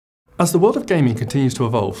As the world of gaming continues to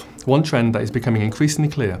evolve, one trend that is becoming increasingly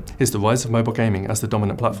clear is the rise of mobile gaming as the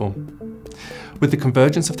dominant platform. With the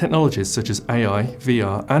convergence of technologies such as AI,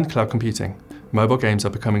 VR and cloud computing, mobile games are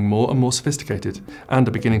becoming more and more sophisticated and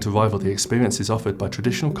are beginning to rival the experiences offered by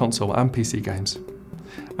traditional console and PC games.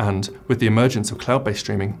 And with the emergence of cloud-based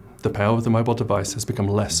streaming, the power of the mobile device has become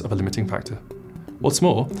less of a limiting factor. What's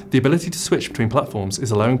more, the ability to switch between platforms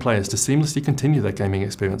is allowing players to seamlessly continue their gaming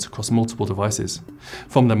experience across multiple devices,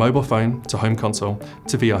 from their mobile phone to home console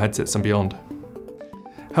to VR headsets and beyond.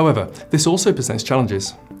 However, this also presents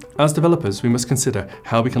challenges. As developers, we must consider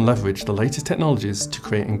how we can leverage the latest technologies to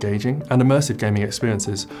create engaging and immersive gaming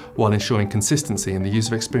experiences while ensuring consistency in the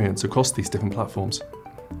user experience across these different platforms.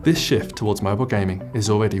 This shift towards mobile gaming is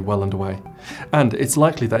already well underway, and it's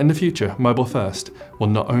likely that in the future, mobile first will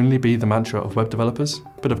not only be the mantra of web developers,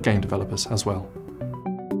 but of game developers as well.